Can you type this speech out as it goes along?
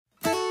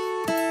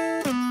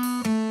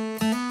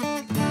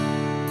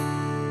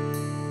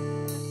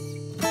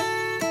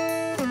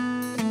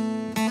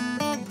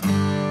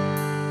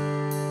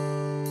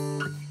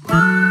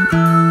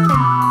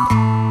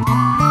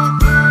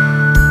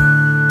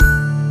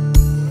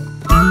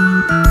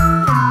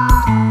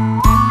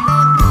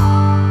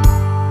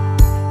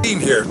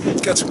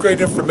got some great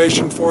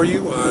information for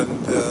you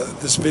on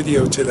this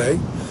video today.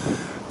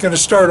 Going to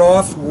start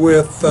off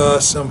with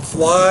some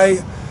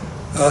fly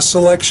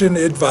selection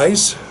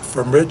advice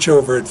from Rich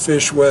over at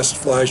Fish West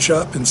Fly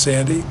Shop in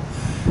Sandy,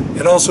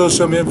 and also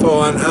some info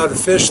on how to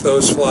fish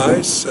those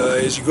flies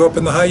as you go up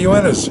in the high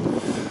Uintas.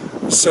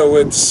 So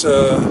it's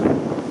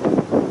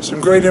some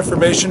great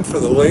information for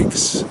the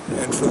lakes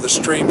and for the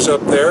streams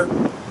up there.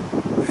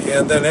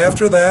 And then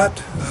after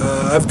that,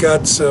 I've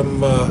got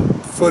some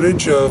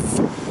footage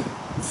of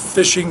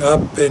fishing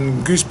up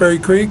in Gooseberry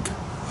Creek,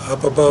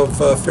 up above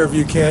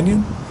Fairview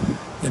Canyon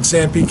in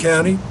Sanpete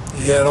County,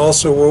 and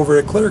also over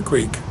at Clear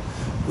Creek,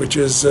 which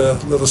is a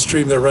little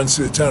stream that runs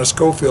through the town of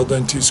Schofield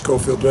into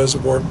Schofield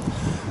Reservoir.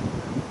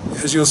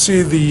 As you'll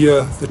see,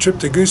 the trip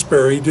to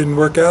Gooseberry didn't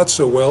work out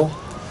so well,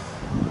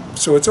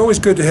 so it's always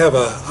good to have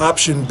a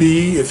option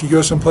B if you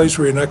go someplace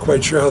where you're not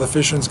quite sure how the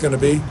fishing's going to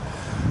be.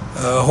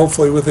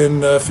 Hopefully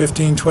within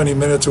 15-20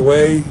 minutes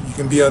away you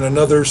can be on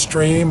another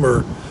stream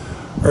or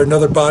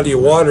another body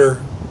of water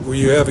where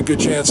you have a good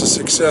chance of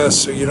success,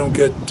 so you don't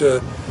get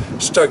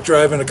stuck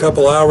driving a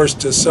couple hours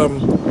to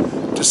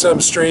some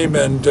stream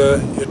and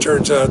it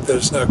turns out that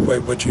it's not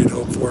quite what you'd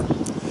hoped for.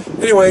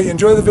 Anyway,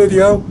 enjoy the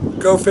video,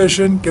 go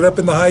fishing, get up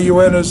in the high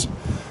Uintas.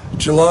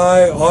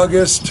 July,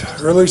 August,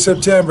 early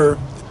September,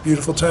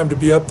 beautiful time to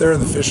be up there,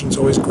 and the fishing's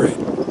always great.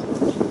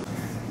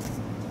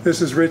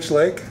 This is Rich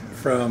Lake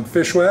from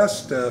Fish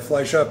West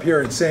Fly Shop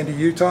here in Sandy,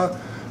 Utah,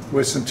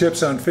 with some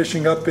tips on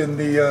fishing up in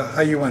the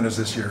high Uintas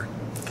this year.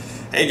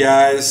 Hey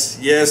guys,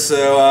 yeah,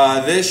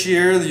 so this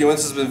year the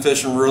Uintas has been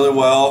fishing really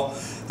well.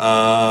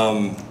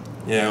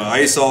 You know,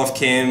 ice off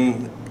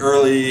came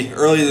early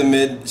to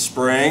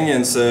mid-spring,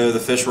 and so the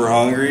fish were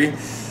hungry.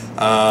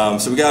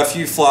 So we got a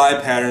few fly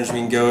patterns we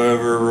can go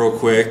over real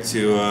quick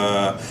to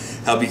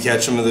help you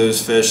catch some of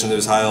those fish in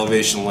those high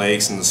elevation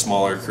lakes and the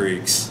smaller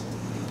creeks.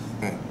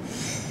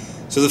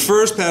 So the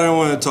first pattern I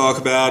want to talk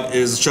about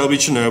is chubby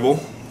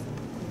Chernobyl.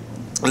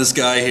 This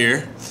guy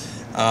here.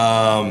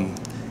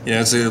 You know,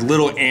 it's a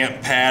little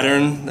ant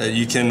pattern that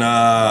you can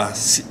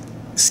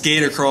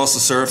skate across the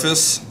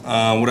surface.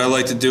 What I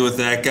like to do with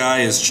that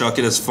guy is chuck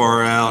it as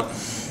far out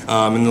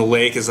in the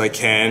lake as I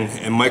can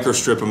and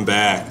microstrip them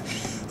back.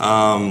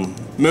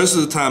 Most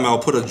of the time I'll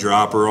put a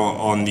dropper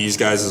on these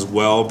guys as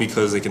well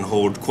because they can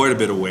hold quite a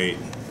bit of weight.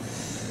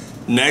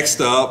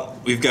 Next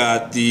up, we've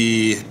got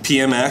the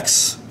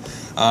PMX.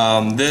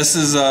 This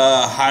is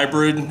a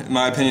hybrid, in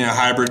my opinion, a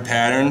hybrid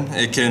pattern.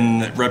 It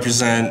can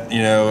represent,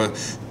 you know,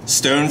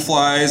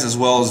 stoneflies as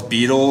well as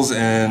beetles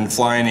and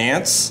flying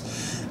ants.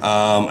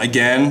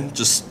 Again,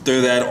 just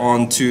throw that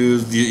onto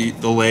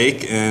the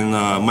lake and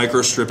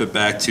microstrip it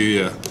back to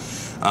you.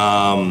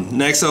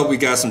 Next up, we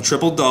got some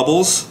triple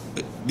doubles.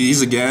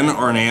 These again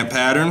are an ant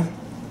pattern.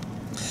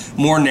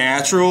 More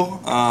natural.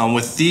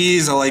 With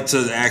these, I like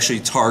to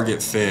actually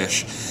target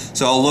fish.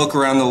 So I'll look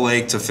around the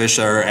lake to fish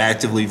that are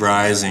actively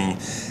rising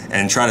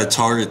and try to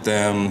target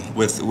them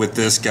with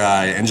this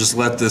guy and just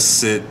let this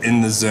sit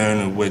in the zone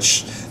in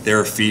which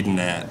they're feeding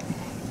at.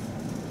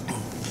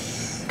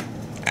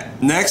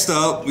 Next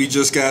up, we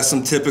just got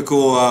some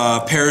typical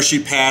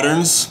parachute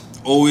patterns.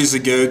 Always a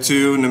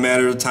go-to no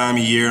matter the time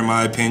of year, in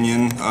my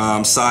opinion.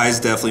 Size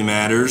definitely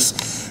matters.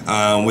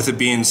 With it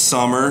being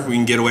summer, we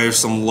can get away with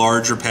some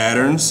larger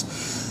patterns.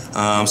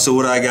 So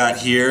what I got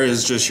here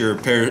is just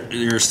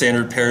your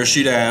standard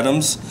parachute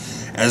Adams,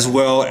 as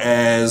well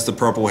as the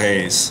purple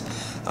haze.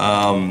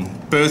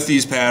 Both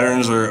these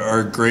patterns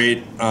are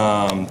great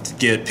to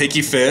get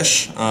picky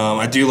fish.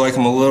 I do like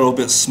them a little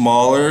bit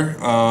smaller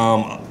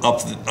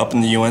up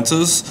in the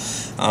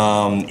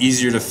Uintas,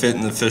 easier to fit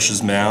in the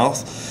fish's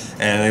mouth,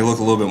 and they look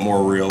a little bit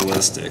more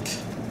realistic.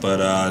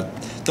 But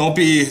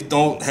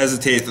don't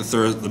hesitate to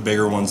throw the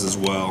bigger ones as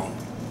well.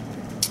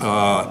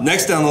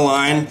 Next down the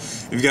line,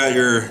 we've got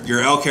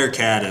your elk hair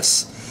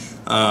caddis.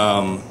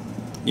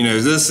 You know,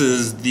 this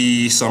is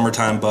the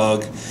summertime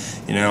bug.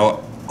 You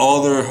know,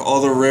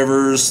 all the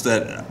rivers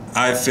that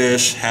I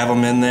fish have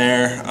them in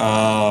there,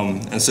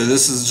 and so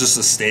this is just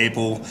a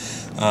staple.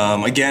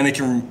 Again, it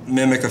can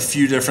mimic a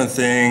few different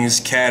things,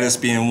 caddis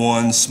being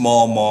one,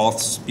 small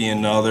moths being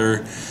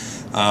another,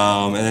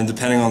 and then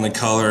depending on the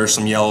color,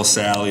 some yellow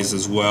sallies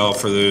as well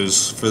for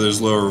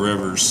those lower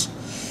rivers.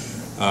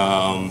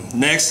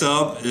 Next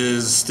up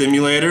is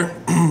stimulator.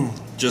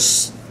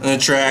 Just an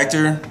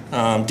attractor,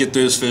 get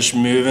those fish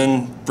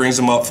moving, brings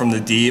them up from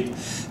the deep.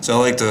 So I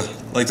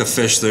like to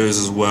fish those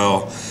as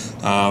well.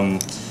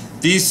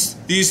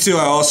 These two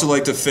I also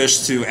like to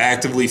fish to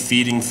actively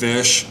feeding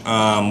fish,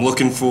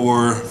 looking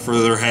for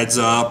their heads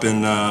up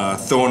and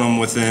throwing them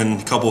within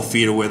a couple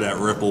feet of where that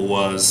ripple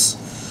was.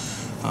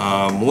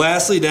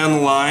 Lastly, down the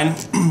line,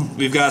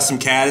 we've got some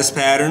caddis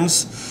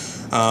patterns,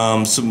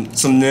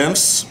 some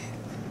nymphs.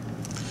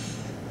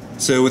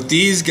 So with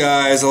these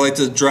guys, I like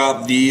to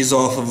drop these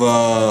off of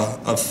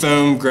a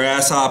foam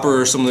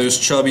grasshopper or some of those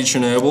chubby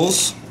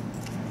Chernobyls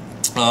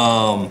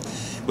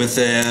with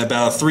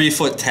about a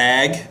 3-foot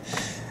tag.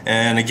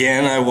 And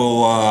again, I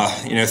will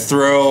you know,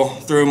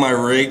 throw my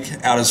rig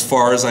out as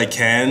far as I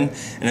can.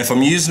 And if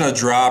I'm using a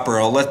dropper,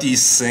 I'll let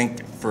these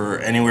sink for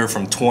anywhere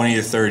from 20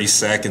 to 30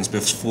 seconds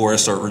before I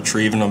start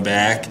retrieving them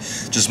back,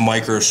 just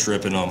micro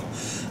stripping them.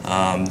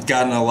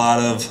 Gotten a lot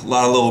of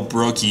little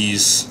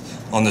brookies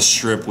on the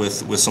strip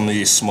with some of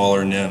these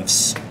smaller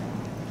nymphs.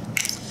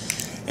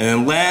 And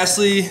then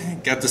lastly,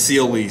 got the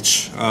seal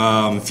leech.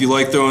 If you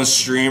like throwing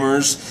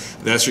streamers,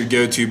 that's your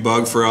go-to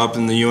bug for up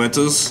in the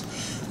Uintas.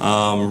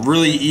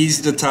 Really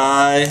easy to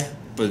tie,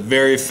 but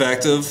very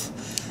effective.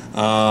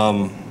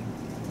 I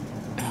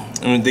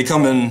mean, they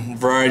come in a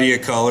variety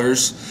of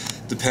colors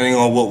depending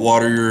on what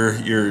water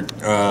you're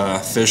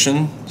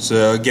fishing.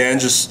 So again,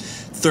 just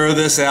throw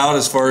this out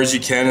as far as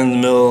you can in the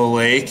middle of the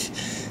lake,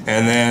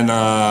 and then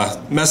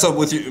mess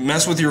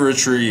with your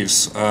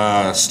retrieves.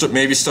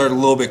 Maybe start a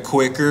little bit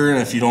quicker, and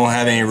if you don't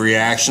have any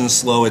reaction,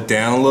 slow it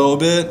down a little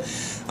bit.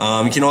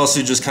 You can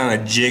also just kind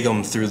of jig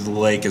them through the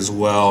lake as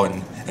well,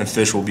 and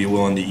fish will be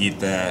willing to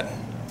eat that.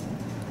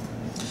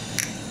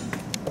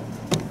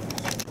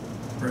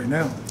 Right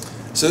now.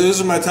 So those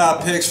are my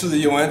top picks for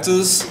the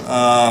Uintas.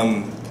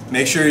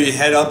 Make sure you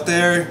head up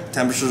there.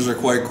 Temperatures are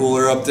quite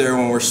cooler up there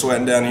when we're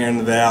sweating down here in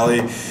the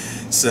valley.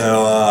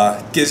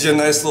 So gives you a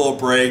nice little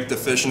break. The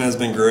fishing has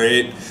been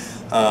great.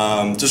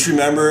 Just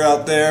remember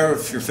out there,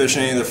 if you're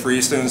fishing any of the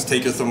freestones,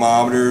 take your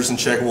thermometers and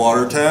check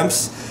water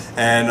temps.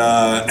 And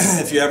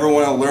if you ever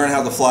want to learn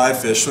how to fly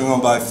fish, swing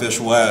on by Fish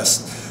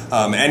West.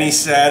 Any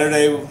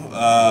Saturday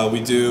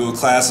we do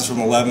classes from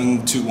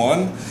 11 to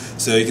 1.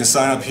 So you can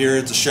sign up here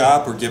at the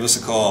shop or give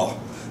us a call.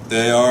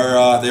 They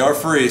are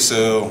free,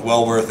 so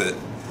well worth it.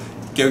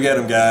 Go get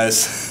them,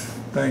 guys.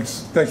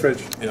 Thanks,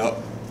 Rich. Yep.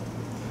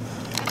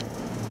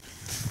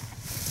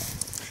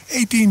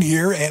 18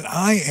 here, and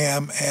I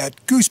am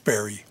at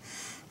Gooseberry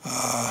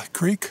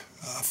Creek,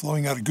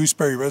 flowing out of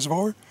Gooseberry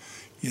Reservoir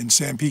in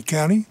Sanpete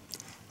County.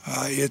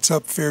 It's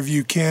up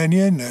Fairview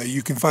Canyon.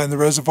 You can find the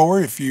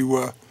reservoir if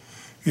you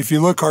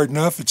look hard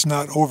enough. It's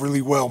not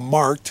overly well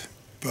marked,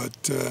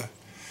 but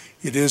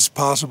it is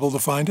possible to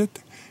find it.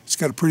 It's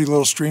got a pretty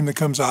little stream that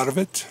comes out of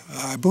it.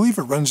 I believe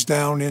it runs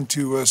down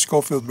into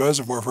Schofield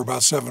Reservoir for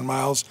about 7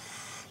 miles,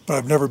 but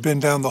I've never been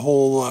down the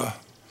whole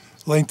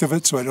length of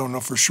it, so I don't know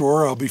for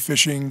sure. I'll be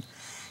fishing,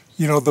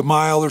 the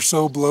mile or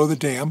so below the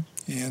dam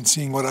and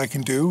seeing what I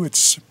can do.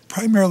 It's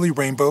primarily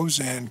rainbows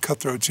and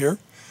cutthroats here.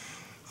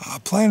 I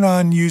plan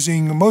on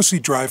using mostly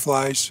dry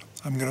flies.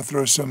 I'm going to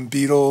throw some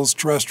beetles,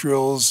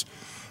 terrestrials,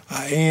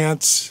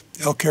 ants,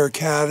 elk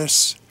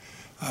caddis,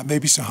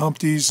 maybe some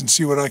humpties, and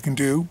see what I can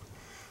do.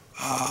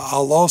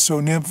 I'll also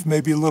nymph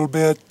maybe a little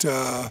bit.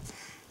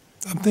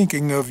 I'm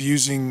thinking of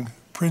using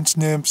prince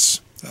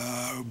nymphs,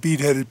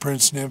 bead-headed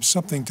prince nymphs,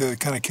 something to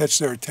kind of catch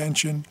their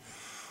attention.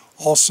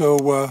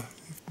 Also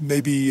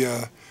maybe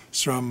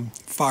some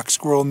fox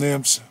squirrel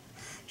nymphs,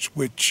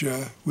 which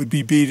would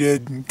be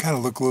beaded and kind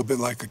of look a little bit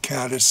like a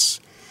caddis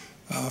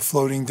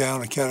floating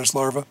down, a caddis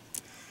larva.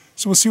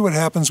 So we'll see what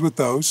happens with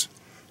those.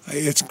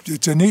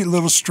 It's a neat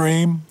little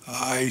stream.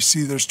 I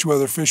see there's 2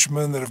 other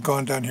fishermen that have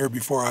gone down here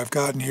before I've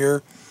gotten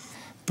here,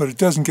 but it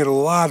doesn't get a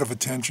lot of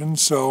attention,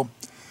 so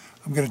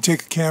I'm going to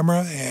take a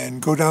camera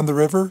and go down the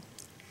river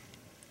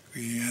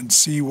and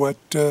see what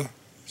I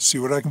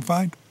can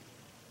find.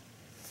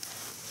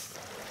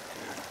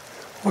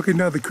 Walking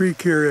down the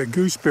creek here at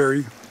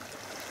Gooseberry,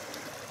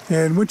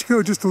 and once you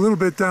go just a little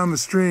bit down the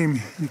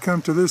stream, you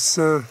come to this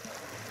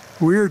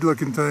weird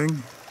looking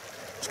thing.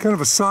 It's kind of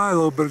a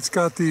silo, but it's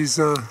got these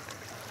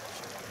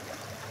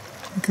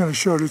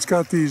it's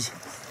got these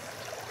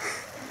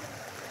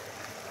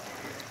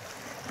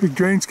big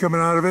drains coming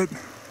out of it.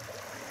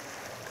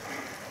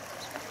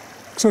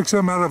 Looks like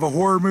something out of a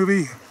horror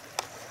movie.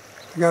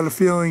 I got a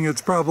feeling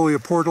it's probably a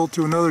portal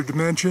to another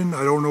dimension.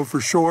 I don't know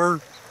for sure,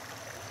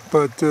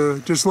 but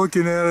just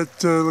looking at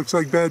it looks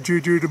like bad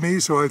juju to me,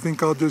 so I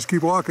think I'll just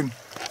keep walking.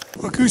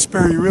 Well,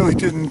 Gooseberry really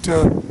didn't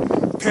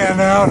pan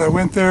out. I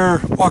went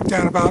there, walked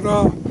down about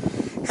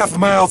half a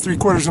mile,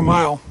 3/4 of a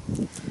mile.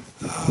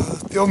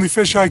 The only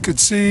fish I could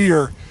see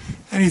or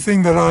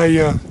anything that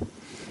I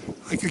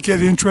could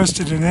get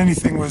interested in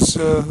anything was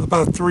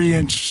about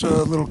 3-inch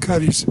little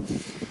cutties.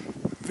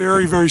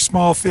 Very, very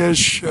small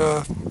fish.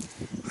 I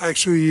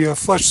actually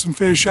flushed some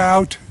fish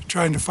out,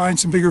 trying to find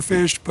some bigger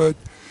fish, but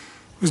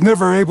was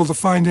never able to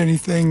find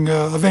anything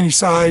of any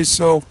size.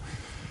 So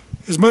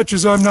as much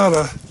as I'm not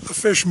a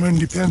fisherman,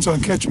 depends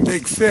on catching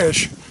big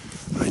fish,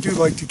 I do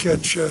like to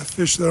catch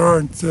fish that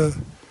aren't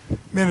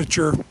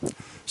miniature.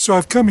 So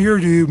I've come here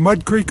to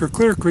Mud Creek or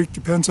Clear Creek,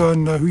 depends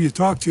on who you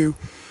talk to.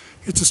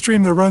 It's a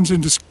stream that runs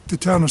into the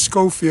town of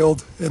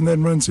Schofield and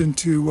then runs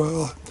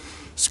into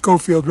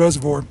Schofield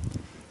Reservoir.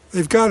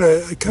 They've got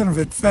a kind of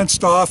it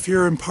fenced off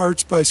here in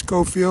parts by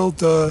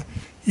Schofield,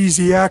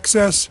 easy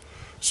access.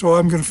 So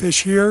I'm going to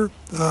fish here.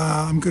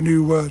 I'm going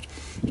to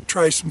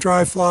try some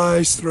dry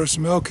flies, throw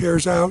some elk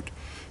hairs out.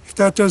 If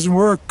that doesn't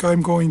work,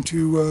 I'm going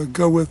to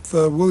go with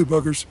woolly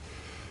buggers.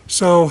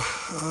 So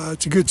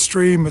it's a good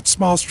stream. It's a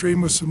small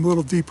stream with some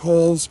little deep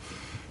holes.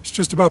 It's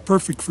just about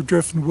perfect for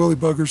drifting woolly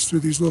buggers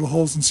through these little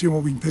holes and seeing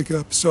what we can pick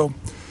up. So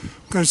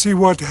I'm going to see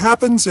what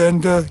happens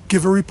and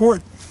give a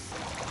report.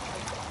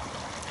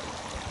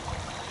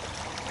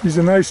 He's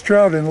a nice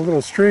trout in a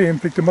little stream.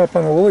 Picked him up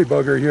on a woolly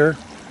bugger here.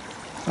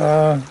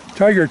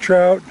 Tiger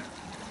trout.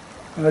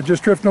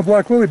 Just drifting a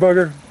black woolly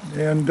bugger,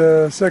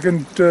 and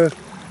second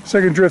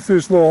drift through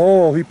this little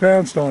hole, he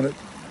pounced on it.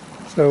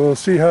 So we'll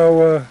see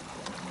how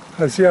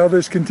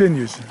this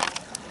continues.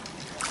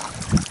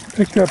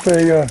 Picked up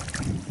a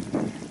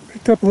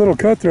little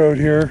cutthroat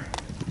here.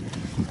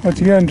 Once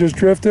again, just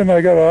drifting.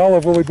 I got an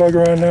olive woolly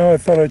bugger on now. I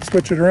thought I'd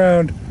switch it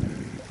around,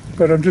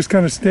 but I'm just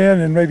kind of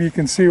standing. Maybe you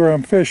can see where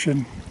I'm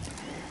fishing.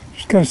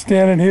 Just kind of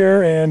standing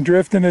here and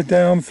drifting it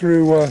down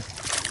through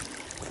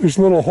this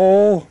little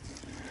hole.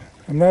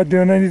 I'm not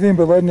doing anything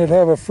but letting it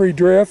have a free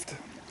drift.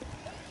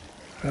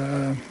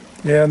 Yeah,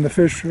 and the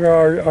fish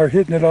are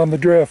hitting it on the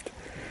drift.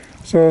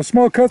 So a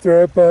small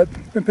cutthroat, but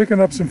been picking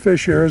up some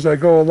fish here as I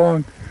go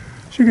along.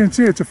 As you can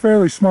see, it's a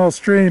fairly small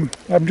stream.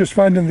 I'm just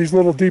finding these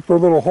little deeper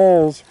little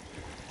holes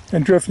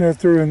and drifting it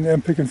through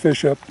and picking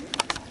fish up.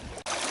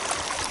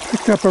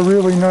 Picked up a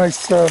really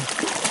nice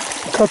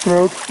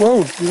cutthroat.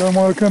 Whoa, you don't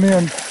want to come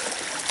in.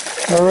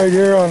 Right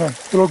here on a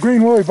little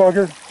green woolly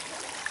bugger.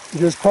 He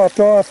just popped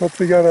off.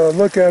 Hopefully got a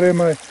look at him.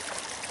 I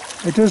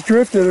just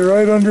drifted it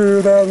right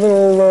under that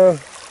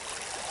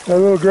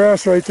little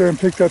grass right there and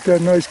picked up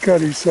that nice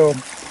cutty. So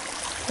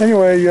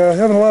anyway,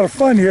 having a lot of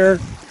fun here.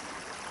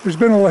 There's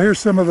been here's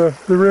some of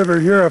the river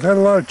here. I've had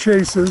a lot of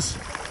chases.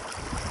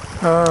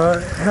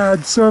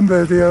 Had some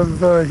that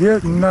have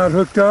hit and not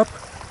hooked up,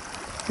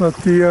 but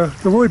the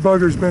woolly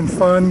bugger's been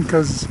fun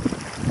because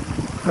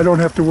I don't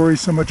have to worry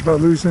so much about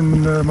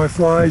losing my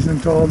flies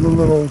into all the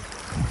little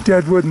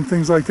deadwood and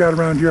things like that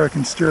around here. I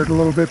can steer it a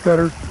little bit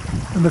better,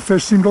 and the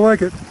fish seem to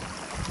like it.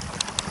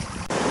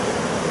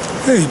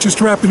 Hey, just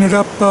wrapping it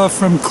up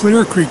from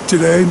Clear Creek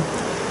today.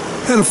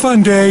 Had a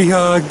fun day.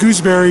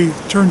 Gooseberry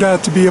turned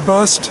out to be a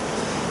bust.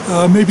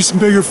 Maybe some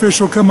bigger fish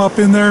will come up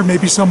in there.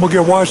 Maybe some will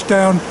get washed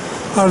down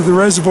out of the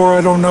reservoir,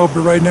 I don't know,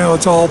 but right now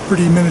it's all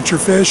pretty miniature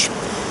fish.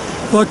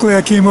 Luckily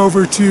I came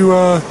over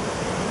to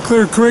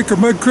Clear Creek or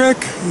Mud Creek.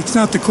 It's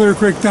not the Clear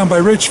Creek down by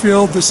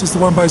Richfield, this is the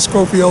one by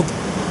Schofield.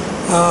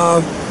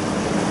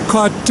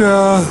 Caught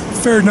a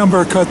fair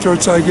number of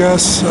cutthroats, I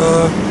guess.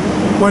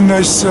 One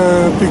nice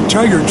big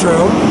tiger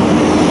trout.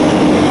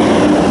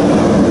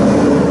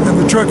 And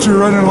the trucks are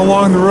running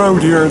along the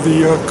road here,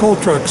 the coal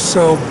trucks,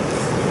 so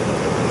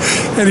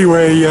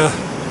anyway,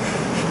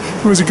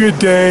 it was a good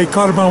day.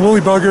 Caught them on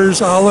woolly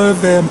buggers,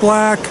 olive and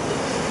black.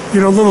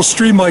 You know, a little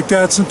stream like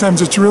that,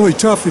 sometimes it's really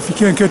tough if you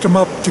can't get them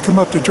up to come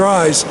up to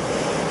dries.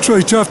 It's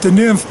really tough to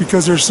nymph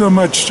because there's so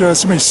many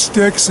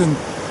sticks and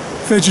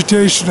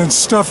vegetation and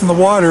stuff in the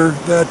water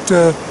that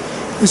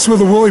this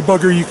with a woolly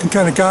bugger you can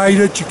kind of guide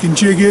it, you can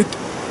jig it,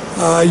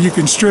 you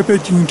can strip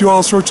it, you can do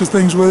all sorts of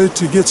things with it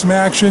to get some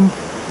action.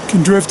 You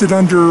can drift it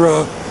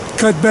under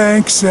cut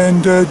banks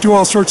and do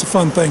all sorts of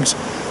fun things.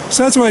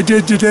 So that's what I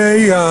did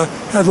today.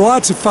 Had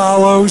lots of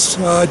follows.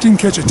 Didn't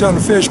catch a ton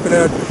of fish, but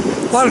had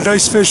a lot of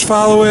nice fish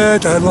follow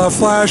it. I had a lot of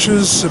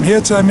flashes, some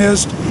hits I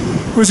missed.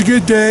 It was a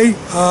good day.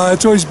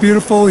 It's always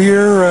beautiful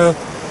here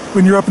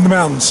when you're up in the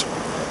mountains.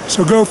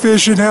 So go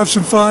fishing, have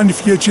some fun. If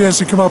you get a chance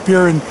to come up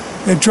here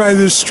and try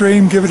this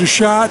stream, give it a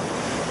shot.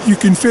 You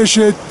can fish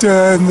it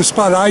in the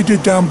spot I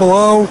did down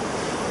below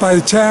by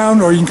the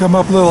town, or you can come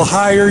up a little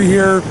higher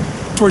here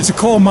towards the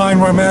coal mine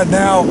where I'm at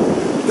now.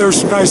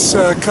 There's some nice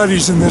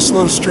cutties in this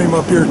little stream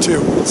up here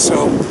too.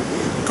 So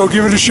go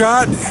give it a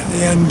shot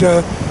and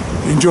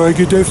enjoy a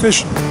good day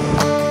fishing.